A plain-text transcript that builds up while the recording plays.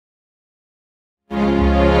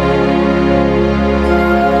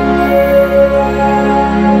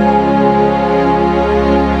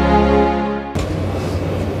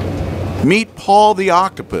Paul the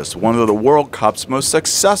Octopus, one of the World Cup's most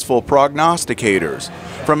successful prognosticators.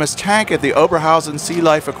 From his tank at the Oberhausen Sea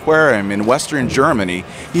Life Aquarium in western Germany,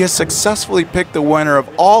 he has successfully picked the winner of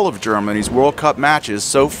all of Germany's World Cup matches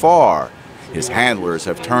so far. His handlers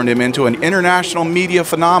have turned him into an international media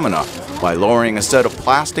phenomena by lowering a set of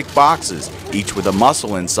plastic boxes, each with a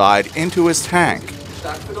mussel inside, into his tank.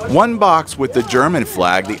 One box with the German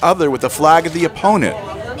flag, the other with the flag of the opponent.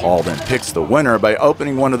 Paul then picks the winner by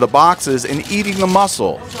opening one of the boxes and eating the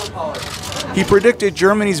mussel. He predicted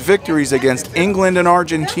Germany's victories against England and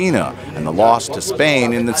Argentina and the loss to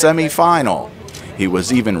Spain in the semi-final. He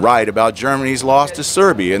was even right about Germany's loss to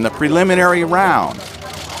Serbia in the preliminary round.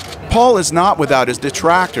 Paul is not without his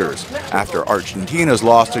detractors. After Argentina's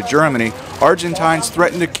loss to Germany, Argentines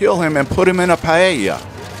threatened to kill him and put him in a paella.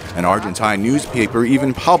 An Argentine newspaper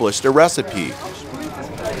even published a recipe.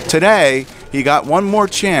 Today, he got one more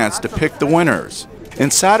chance to pick the winners.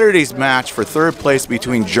 In Saturday's match for third place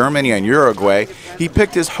between Germany and Uruguay, he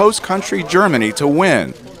picked his host country Germany to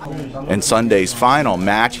win. In Sunday's final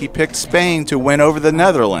match, he picked Spain to win over the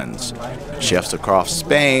Netherlands. Chefs across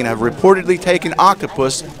Spain have reportedly taken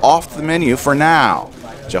octopus off the menu for now.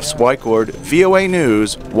 Jeff Swicord, VOA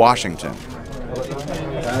News, Washington.